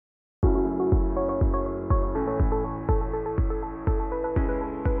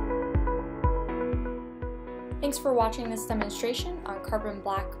Thanks for watching this demonstration on carbon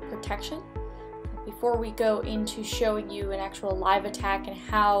black protection. Before we go into showing you an actual live attack and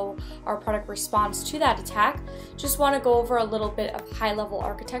how our product responds to that attack, just want to go over a little bit of high-level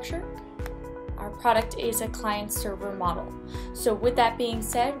architecture. Our product is a client-server model. So with that being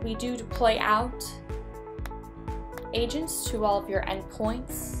said, we do deploy out agents to all of your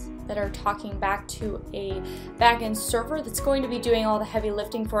endpoints that are talking back to a backend server that's going to be doing all the heavy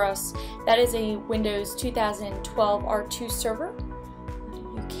lifting for us. That is a Windows 2012 R2 server.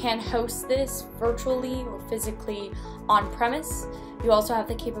 You can host this virtually or physically on-premise. You also have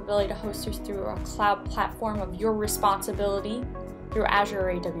the capability to host this through a cloud platform of your responsibility through Azure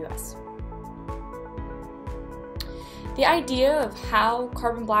or AWS. The idea of how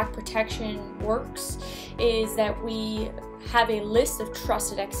carbon black protection works is that we have a list of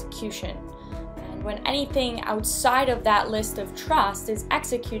trusted execution. And when anything outside of that list of trust is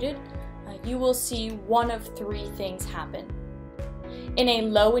executed, you will see one of three things happen. In a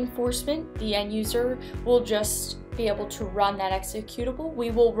low enforcement, the end user will just be able to run that executable.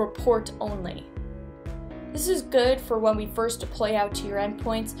 We will report only. This is good for when we first deploy out to your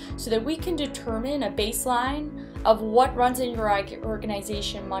endpoints so that we can determine a baseline of what runs in your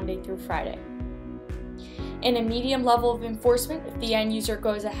organization Monday through Friday. In a medium level of enforcement, if the end user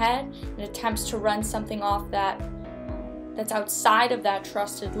goes ahead and attempts to run something off that's outside of that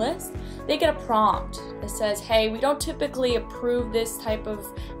trusted list, they get a prompt that says, hey, we don't typically approve this type of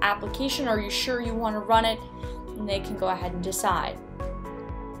application. Are you sure you want to run it? And they can go ahead and decide.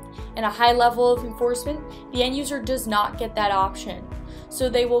 In a high level of enforcement, the end user does not get that option. So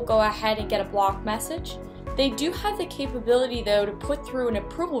they will go ahead and get a block message. They do have the capability though to put through an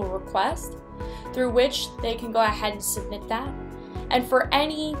approval request through which they can go ahead and submit that. And for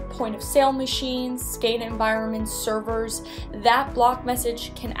any point of sale machines, SCADA environments, servers, that block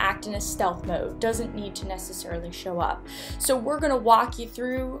message can act in a stealth mode, doesn't need to necessarily show up. So we're going to walk you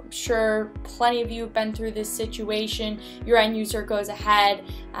through. I'm sure plenty of you have been through this situation. Your end user goes ahead,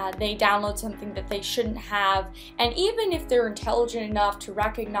 they download something that they shouldn't have, and even if they're intelligent enough to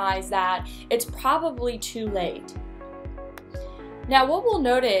recognize that, it's probably too late. Now what we'll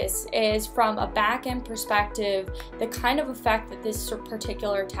notice is from a back-end perspective, the kind of effect that this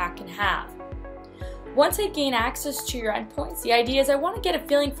particular attack can have. Once I gain access to your endpoints, the idea is I want to get a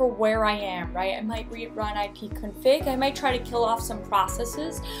feeling for where I am, right? I might run ipconfig, I might try to kill off some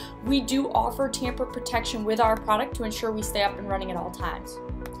processes. We do offer tamper protection with our product to ensure we stay up and running at all times.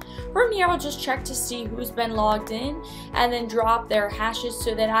 From here, I'll just check to see who's been logged in and then drop their hashes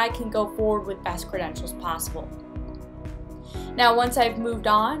so that I can go forward with best credentials possible. Now once I've moved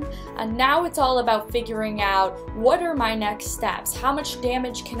on, now it's all about figuring out what are my next steps. How much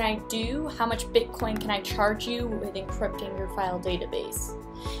damage can I do? How much Bitcoin can I charge you with encrypting your file database?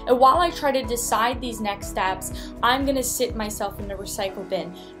 And while I try to decide these next steps, I'm going to sit myself in the recycle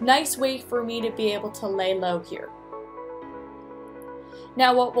bin. Nice way for me to be able to lay low here.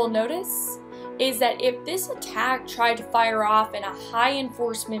 Now what we'll notice is that if this attack tried to fire off in a high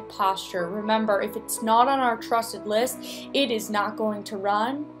enforcement posture, remember, if it's not on our trusted list, it is not going to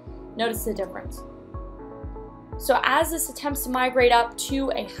run. Notice the difference. So as this attempts to migrate up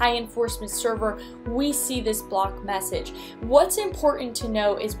to a high enforcement server, we see this block message. What's important to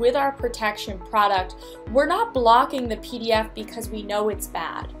know is with our protection product, we're not blocking the PDF because we know it's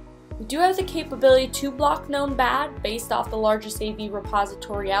bad. We do have the capability to block known bad based off the largest AV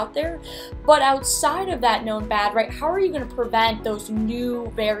repository out there, but outside of that known bad, right, how are you going to prevent those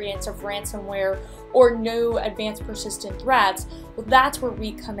new variants of ransomware or new advanced persistent threats? Well, that's where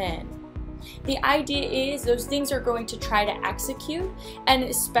we come in. The idea is those things are going to try to execute, and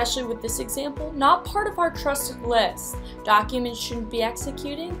especially with this example, not part of our trusted list. Documents shouldn't be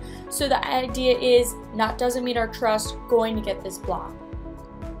executing, so the idea is doesn't meet our trust, going to get this block.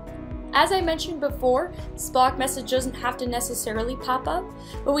 As I mentioned before, this block message doesn't have to necessarily pop up,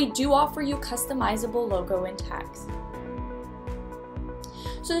 but we do offer you customizable logo and text.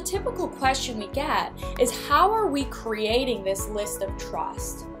 So the typical question we get is, how are we creating this list of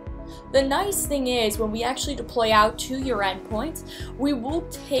trust? The nice thing is when we actually deploy out to your endpoints, we will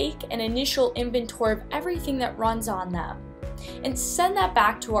take an initial inventory of everything that runs on them and send that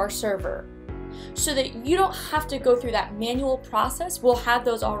back to our server, so that you don't have to go through that manual process. We'll have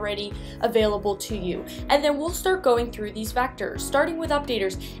those already available to you. And then we'll start going through these vectors, starting with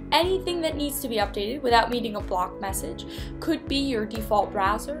updaters. Anything that needs to be updated without meeting a block message could be your default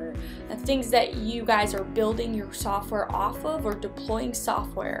browser, things that you guys are building your software off of or deploying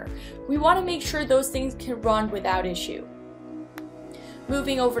software. We want to make sure those things can run without issue.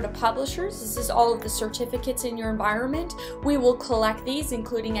 Moving over to publishers, this is all of the certificates in your environment. We will collect these,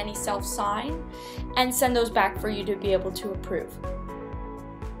 including any self-sign, and send those back for you to be able to approve.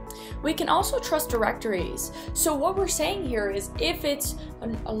 We can also trust directories. So what we're saying here is if it's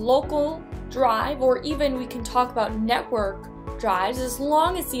a local drive, or even we can talk about network drives, as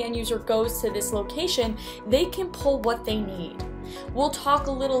long as the end user goes to this location, they can pull what they need. We'll talk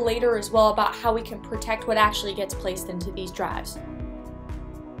a little later as well about how we can protect what actually gets placed into these drives.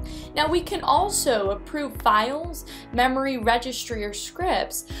 Now we can also approve files, memory, registry, or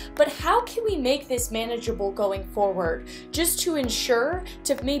scripts, but how can we make this manageable going forward, just to ensure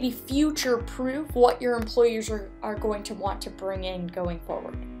to maybe future-proof what your employees are going to want to bring in going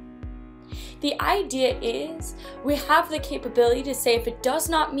forward? The idea is we have the capability to say if it does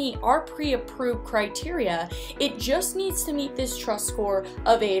not meet our pre-approved criteria, it just needs to meet this trust score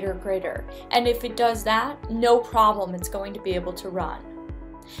of 8 or greater. And if it does that, no problem, it's going to be able to run.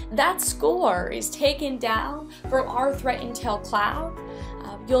 That score is taken down from our threat intel cloud.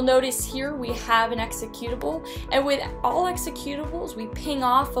 You'll notice here we have an executable, and with all executables we ping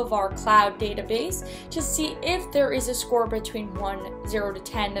off of our cloud database to see if there is a score between 0 to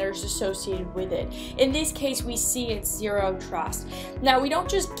 10 that is associated with it. In this case we see it's 0 trust. Now we don't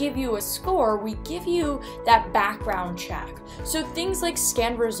just give you a score, we give you that background check. So things like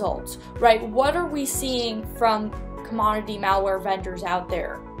scan results, right? What are we seeing from commodity malware vendors out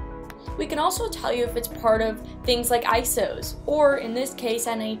there? We can also tell you if it's part of things like ISOs, or in this case,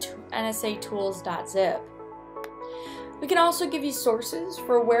 nsatools.zip. We can also give you sources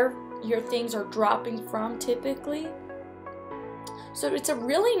for where your things are dropping from typically. So it's a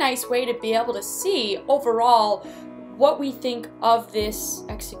really nice way to be able to see overall what we think of this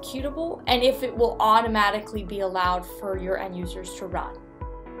executable and if it will automatically be allowed for your end users to run.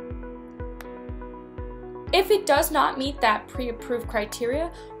 If it does not meet that pre-approved criteria,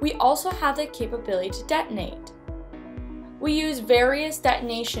 we also have the capability to detonate. We use various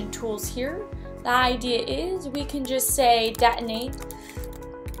detonation tools here. The idea is we can just say detonate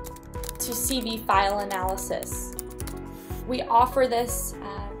to CV file analysis. We offer this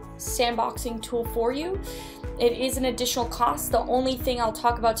sandboxing tool for you. It is an additional cost. The only thing I'll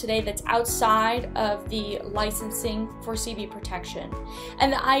talk about today that's outside of the licensing for CV protection.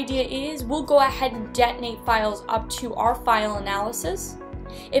 And the idea is we'll go ahead and detonate files up to our file analysis.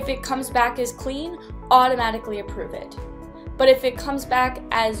 If it comes back as clean, automatically approve it. But if it comes back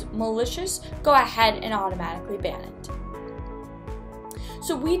as malicious, go ahead and automatically ban it.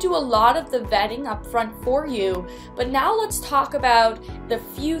 So we do a lot of the vetting up front for you, but now let's talk about the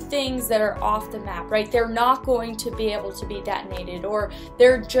few things that are off the map, right? They're not going to be able to be detonated, or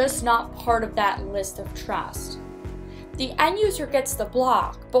they're just not part of that list of trust. The end user gets the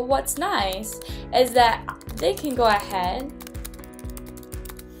block, but what's nice is that they can go ahead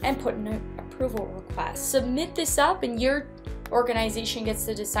and put an approval request. Submit this up and your organization gets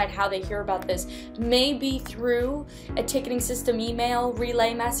to decide how they hear about this. Maybe through a ticketing system email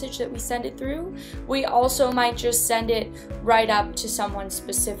relay message that we send it through. We also might just send it right up to someone's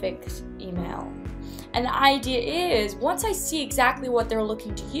specific email. And the idea is, once I see exactly what they're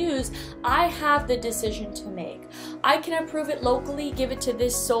looking to use, I have the decision to make. I can approve it locally, give it to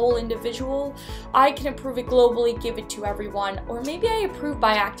this sole individual. I can approve it globally, give it to everyone. Or maybe I approve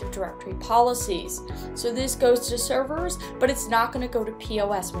by Active Directory policies. So this goes to servers, but it's not going to go to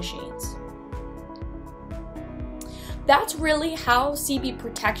POS machines. That's really how CB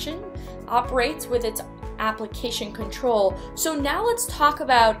protection operates with its application control. So now let's talk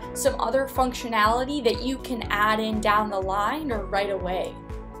about some other functionality that you can add in down the line or right away.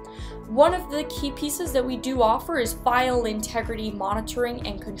 One of the key pieces that we do offer is file integrity monitoring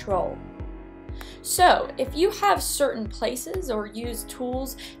and control. So if you have certain places or use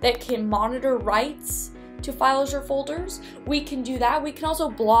tools that can monitor writes to files or folders, we can do that. We can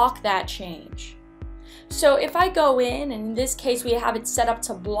also block that change. So if I go in, and in this case we have it set up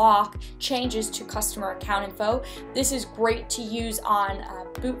to block changes to customer account info, this is great to use on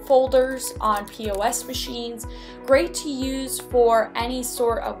boot folders, on POS machines, great to use for any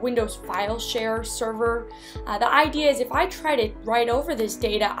sort of Windows file share server. The idea is if I try to write over this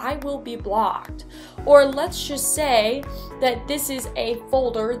data, I will be blocked. Or let's just say that this is a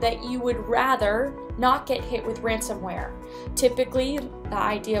folder that you would rather not get hit with ransomware. Typically, the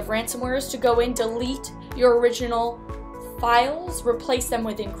idea of ransomware is to go in, delete your original files, replace them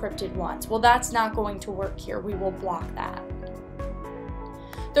with encrypted ones. Well, that's not going to work here. We will block that.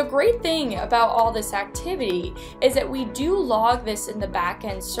 The great thing about all this activity is that we do log this in the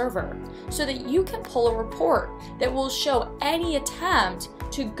backend server so that you can pull a report that will show any attempt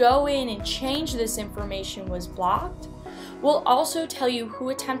to go in and change this information was blocked, We'll also tell you who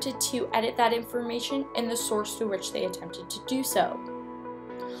attempted to edit that information and the source through which they attempted to do so.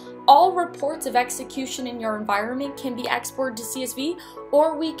 All reports of execution in your environment can be exported to CSV,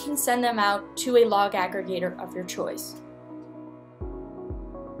 or we can send them out to a log aggregator of your choice.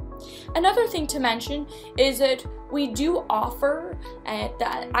 Another thing to mention is that we do offer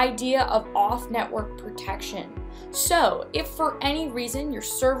the idea of off-network protection. So if for any reason your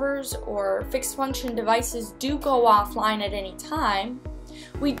servers or fixed function devices do go offline at any time,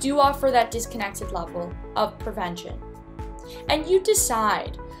 we do offer that disconnected level of prevention. And you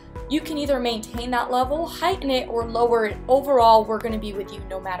decide. You can either maintain that level, heighten it, or lower it. Overall, we're going to be with you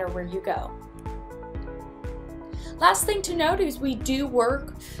no matter where you go. Last thing to note is we do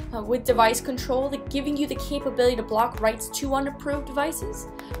work with device control, giving you the capability to block writes to unapproved devices,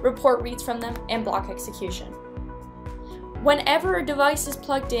 report reads from them, and block execution. Whenever a device is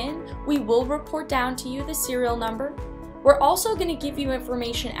plugged in, we will report down to you the serial number. We're also going to give you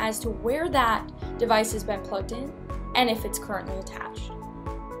information as to where that device has been plugged in and if it's currently attached.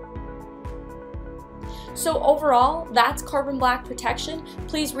 So overall, that's Carbon Black protection.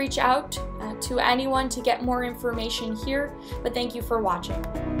 Please reach out to anyone to get more information here, but thank you for watching.